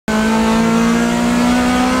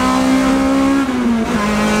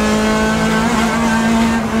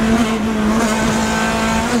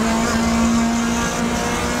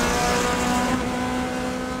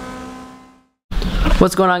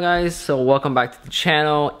What's going on, guys? So welcome back to the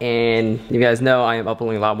channel, and you guys know I am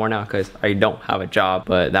uploading a lot more now because I don't have a job,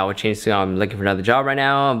 but that will change soon. I'm looking for another job right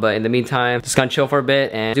now, but in the meantime, just gonna chill for a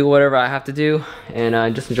bit and do whatever I have to do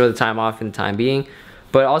and just enjoy the time off in the time being.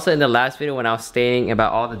 But also in the last video when I was stating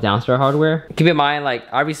about all the downstar hardware, keep in mind, like,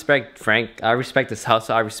 I respect Frank, I respect his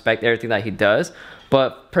hustle, I respect everything that he does.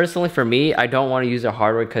 But personally for me, I don't want to use the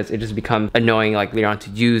hardware because it just becomes annoying like later on to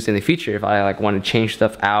use in the future if I like want to change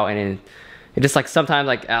stuff out, and then it just like sometimes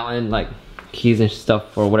like Allen like keys and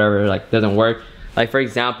stuff or whatever like doesn't work. Like for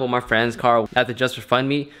example, my friend's car at the Just for Fun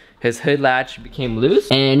meet, his hood latch became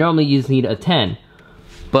loose, and normally you just need a 10.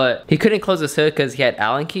 But he couldn't close his hood because he had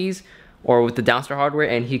Allen keys or with the downstar hardware,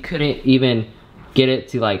 and he couldn't even get it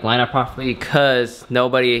to like line up properly because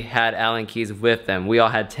nobody had Allen keys with them. We all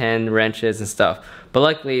had 10 wrenches and stuff. But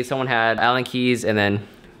luckily someone had Allen keys, and then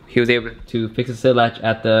he was able to fix his hood latch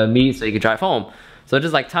at the meet so he could drive home. So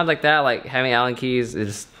just like times like that, like having Allen keys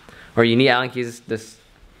is, or you need Allen keys, just,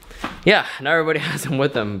 yeah, not everybody has them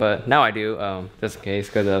with them, but now I do, just in case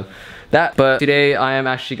because of that. But today I am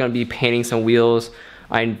actually gonna be painting some wheels.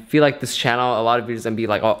 I feel like this channel, a lot of videos gonna be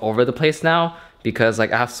like all over the place now because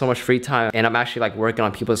like I have so much free time and I'm actually like working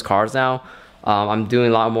on people's cars now. I'm doing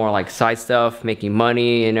a lot more like side stuff, making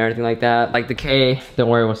money and everything like that. Like the K, don't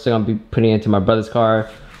worry, we're still gonna be putting it into my brother's car.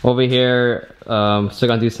 Over here, still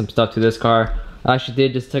gonna do some stuff to this car. I actually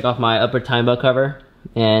did just take off my upper time belt cover,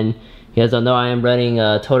 and you guys don't know I am running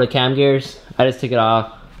Total cam gears. I just took it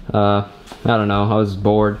off. I don't know, I was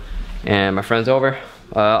bored, and my friend's over.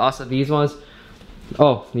 Also these ones.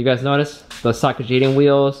 Oh, you guys notice the socket Jaden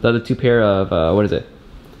wheels? The other two pair of what is it?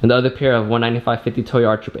 And the other pair of 195/50 Toyo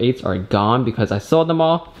R888s are gone because I sold them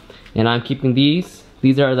all, and I'm keeping these.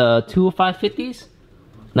 These are the 205/50s.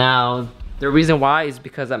 Now the reason why is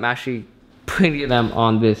because I'm actually putting them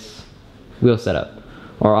on this wheel setup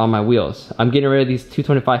or on my wheels. I'm getting rid of these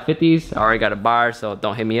 225/50s. I already got a buyer, so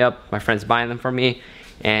don't hit me up. My friend's buying them for me,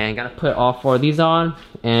 and gotta put all 4 of these on,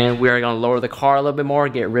 and we are gonna lower the car a little bit more,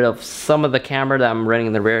 get rid of some of the camber that I'm running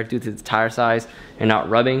in the rear due to the tire size and not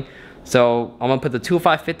rubbing. So I'm gonna put the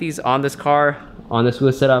 205/50s on this car, on this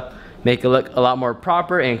wheel setup, make it look a lot more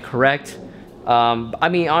proper and correct. I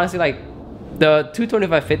mean, honestly, like the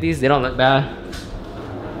 225/50s, they don't look bad.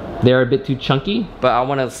 They're a bit too chunky, but I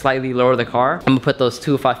want to slightly lower the car. I'm gonna put those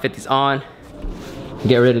 205/50s on,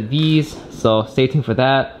 get rid of these, so stay tuned for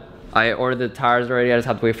that. I ordered the tires already, I just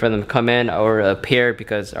have to wait for them to come in. I ordered a pair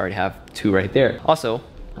because I already have 2 right there. Also,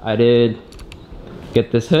 I did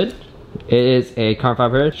get this hood. It is a carbon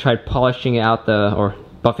fiber hood. Tried polishing out or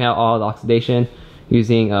buffing out all the oxidation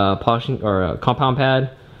using polishing or a compound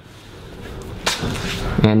pad.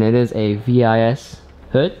 And it is a VIS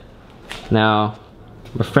hood. Now,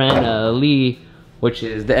 my friend Lee, which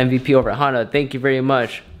is the MVP over at Honda, thank you very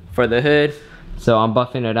much for the hood. So I'm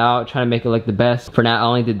buffing it out, trying to make it look the best. For now, I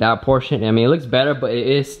only did that portion. I mean, it looks better, but it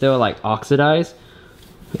is still like oxidized.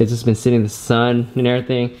 It's just been sitting in the sun and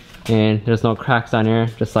everything, and there's no cracks on here.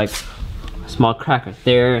 Just like a small crack right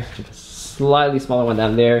there, a slightly smaller one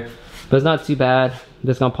down there, but it's not too bad. I'm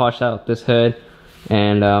just gonna polish out this hood,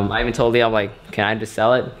 and I even told Lee, I'm like, can I just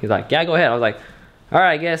sell it? He's like, yeah, go ahead. I was like, all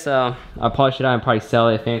right, I guess I'll polish it out and probably sell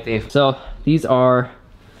it if anything. So these are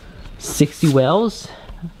 60 wells.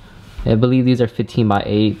 I believe these are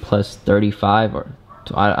 15x8 plus 35 or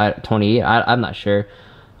 28. I'm not sure.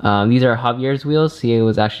 These are Javier's wheels. He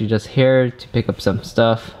was actually just here to pick up some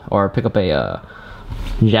stuff or pick up a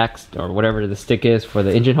jack or whatever the stick is for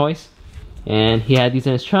the engine hoist. And he had these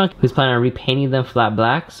in his trunk. He was planning on repainting them flat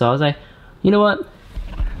black. So I was like, you know what?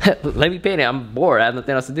 Let me paint it. I'm bored. I have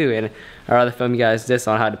nothing else to do, and I'd rather film you guys this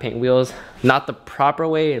on how to paint wheels. Not the proper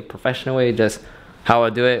way, a professional way, just how I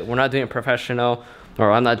do it. We're not doing it professional,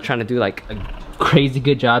 or I'm not trying to do like a crazy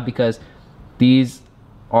good job because these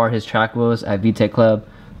are his track wheels at VTech Club.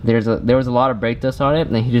 There was a lot of brake dust on it,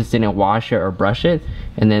 and he just didn't wash it or brush it,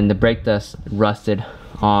 and then the brake dust rusted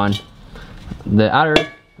on the outer,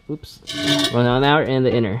 on the outer and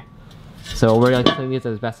the inner. So we're gonna clean these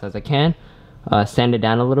as best as I can. Sand it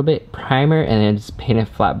down a little bit, primer, and then just paint it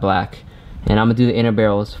flat black. And I'm gonna do the inner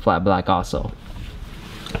barrels flat black also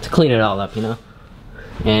to clean it all up, you know.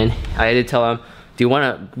 And I did tell him, do you want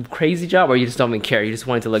a crazy job or you just don't even care? You just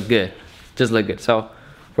want it to look good, just look good. So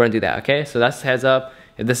we're gonna do that, okay? So that's heads up.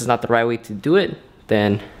 If this is not the right way to do it,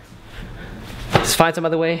 then just find some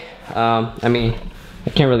other way. I mean,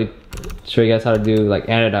 I can't really show you guys how to do like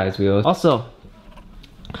anodized wheels. Also,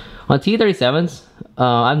 on T37s,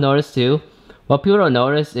 I've noticed too, what people don't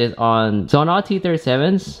notice is on all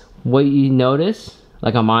T37s, what you notice,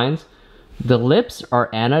 like on mine, the lips are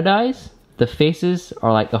anodized, the faces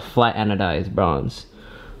are like a flat anodized bronze.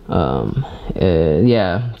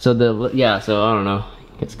 Yeah, so so I don't know,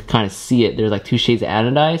 you guys can kind of see it. There's like 2 shades of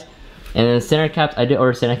anodized, and then the center caps, I did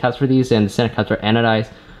order center caps for these, and the center caps are anodized.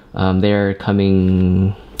 They're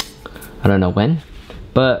coming, I don't know when,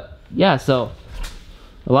 but yeah. So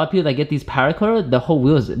a lot of people that get these powder coated, the whole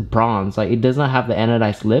wheel is bronze. Like, it does not have the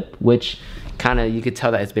anodized lip, which kind of, you could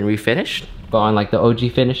tell that it's been refinished. But on like the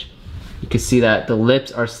OG finish, you can see that the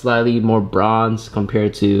lips are slightly more bronze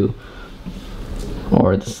compared to,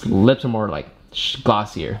 or the lips are more like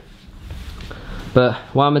glossier. But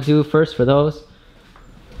what I'm gonna do first for those,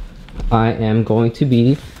 I am going to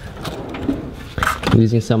be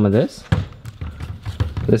using some of this.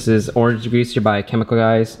 This is orange degreaser by Chemical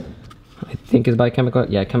Guys. I think it's by Chemical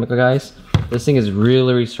Guys. This thing is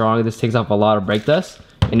really strong. This takes off a lot of brake dust,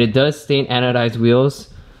 and it does stain anodized wheels.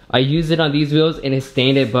 I used it on these wheels and it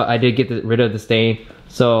stained it, but I did get rid of the stain.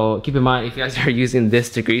 So keep in mind, if you guys are using this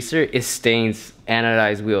degreaser, it stains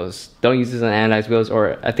anodized wheels. Don't use this on anodized wheels,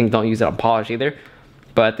 or I think don't use it on polish either.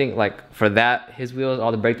 But I think like for that, his wheels,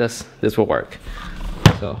 all the brake dust, this will work.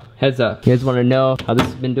 So heads up, you guys want to know how this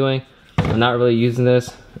has been doing. I'm not really using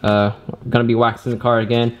this. I'm gonna be waxing the car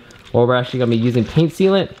again, or we're actually gonna be using paint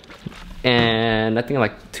sealant, and I think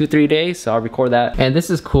like 2-3 days, so I'll record that. And this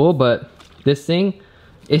is cool, but this thing,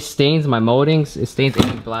 it stains my moldings. It stains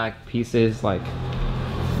any black pieces like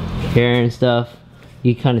here and stuff.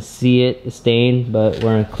 You kind of see it's stained, but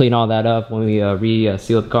we're gonna clean all that up when we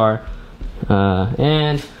re-seal the car.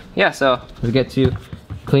 And yeah, so let's get to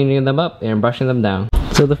cleaning them up and brushing them down.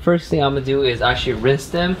 So the first thing I'm gonna do is actually rinse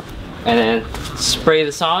them and then spray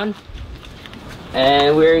this on,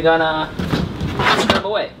 and we're gonna spray them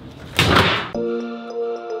away.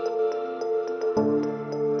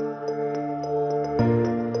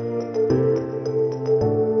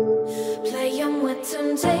 Playing with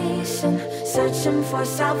temptation, searching for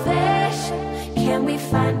salvation. Can we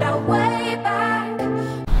find our way back?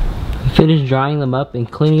 Finished drying them up and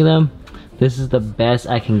cleaning them. This is the best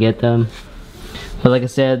I can get them. But like I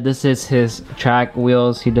said, this is his track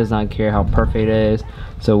wheels. He does not care how perfect it is.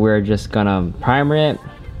 So we're just gonna primer it,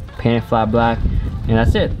 paint it flat black, and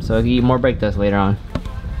that's it. So I'll get more brake dust later on.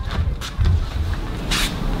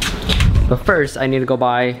 But first, I need to go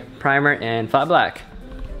buy primer and flat black.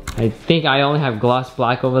 I think I only have gloss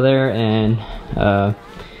black over there, and yeah,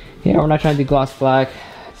 we're not trying to do gloss black.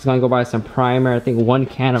 Just gonna go buy some primer. I think 1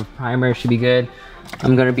 can of primer should be good.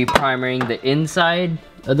 I'm gonna be primering the inside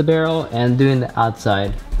of the barrel and doing the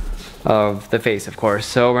outside of the face, of course.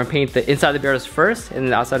 So we're gonna paint the inside of the barrels first and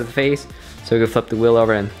then the outside of the face, so we can flip the wheel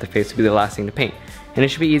over and the face will be the last thing to paint. And it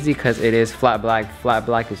should be easy because it is flat black. Flat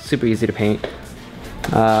black is super easy to paint.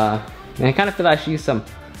 And I kind of feel like I should use some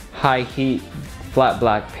high heat flat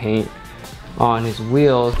black paint on his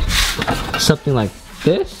wheels. Something like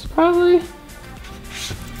this, probably.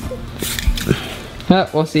 Yeah,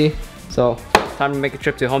 we'll see. So, time to make a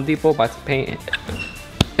trip to Home Depot, buy some paint,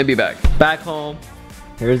 and be back. Back home,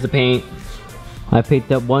 here's the paint. I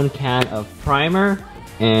picked up 1 can of primer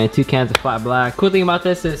and 2 cans of flat black. Cool thing about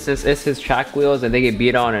this is since it's his track wheels and they get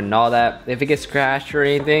beat on and all that, if it gets scratched or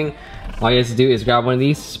anything, all you have to do is grab one of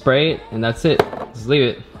these, spray it, and that's it. Just leave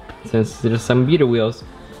it, since they're just some beater wheels.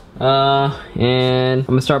 And I'm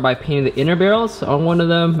gonna start by painting the inner barrels on one of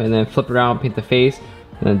them, and then flip around, paint the face,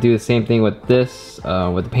 and then do the same thing with this,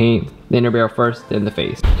 with the paint, the inner barrel first, then the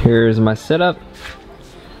face. Here's my setup.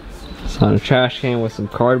 It's on a trash can with some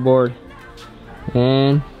cardboard,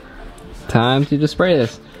 and time to just spray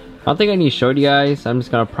this. I don't think I need to show you guys. I'm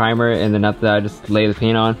just gonna primer it, and then after that I just lay the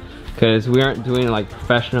paint on, because we aren't doing it like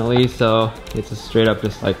professionally, so it's just straight up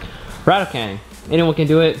just like rattle canning. Anyone can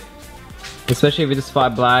do it, especially if it's just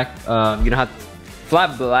flat black. You don't have to,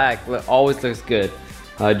 flat black always looks good.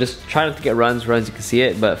 Just try not to get runs you can see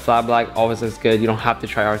it, but flat black always looks good. You don't have to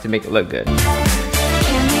try hard to make it look good.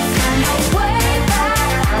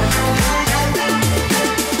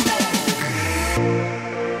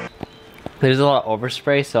 There's a lot of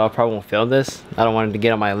overspray, so I probably won't film this. I don't want it to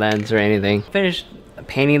get on my lens or anything. Finished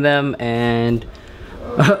painting them, and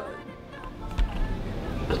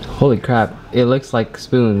holy crap, it looks like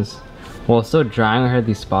spoons. Well, it's still drying, I heard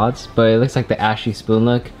these spots, but it looks like the ashy spoon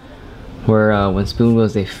look, where when spoon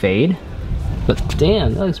wheels they fade. But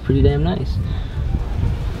damn, that looks pretty damn nice.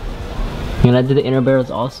 And I did the inner barrels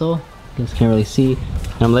also. You guys can't really see.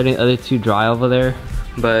 And I'm letting the other 2 dry over there.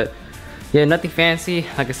 But yeah, nothing fancy.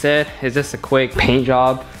 Like I said, it's just a quick paint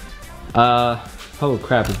job. Oh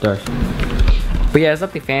crap, it's dark. But yeah, it's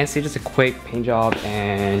nothing fancy, just a quick paint job,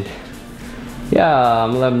 and yeah,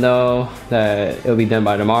 I'm gonna let him know that it'll be done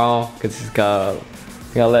by tomorrow, because he's gotta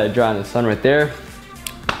let it dry in the sun right there,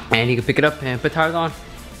 and he can pick it up and put tires on,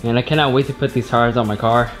 and I cannot wait to put these tires on my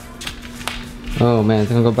car. Oh man,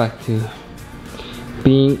 it's gonna go back to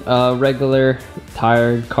being a regular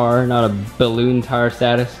tire car, not a balloon tire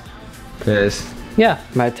status. Cause yeah,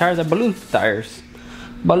 my tires are balloon tires.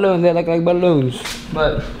 Balloon, they look like balloons.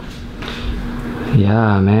 But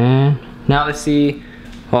yeah, man. Now let's see.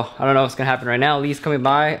 Well, I don't know what's gonna happen right now. Lee's coming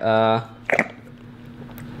by.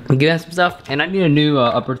 Give him some stuff, and I need a new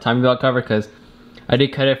upper timing belt cover because I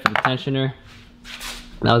did cut it for the tensioner.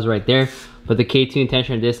 That was right there, but the K2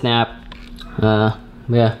 tensioner did snap.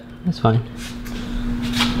 Yeah, that's fine.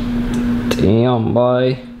 Damn,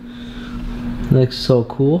 boy, looks so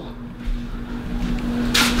cool.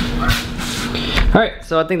 All right,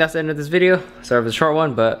 so I think that's the end of this video. Sorry for the short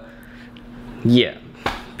one, but yeah.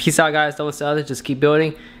 Peace out, guys. Don't listen to others. Just keep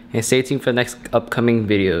building and stay tuned for the next upcoming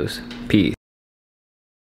videos. Peace.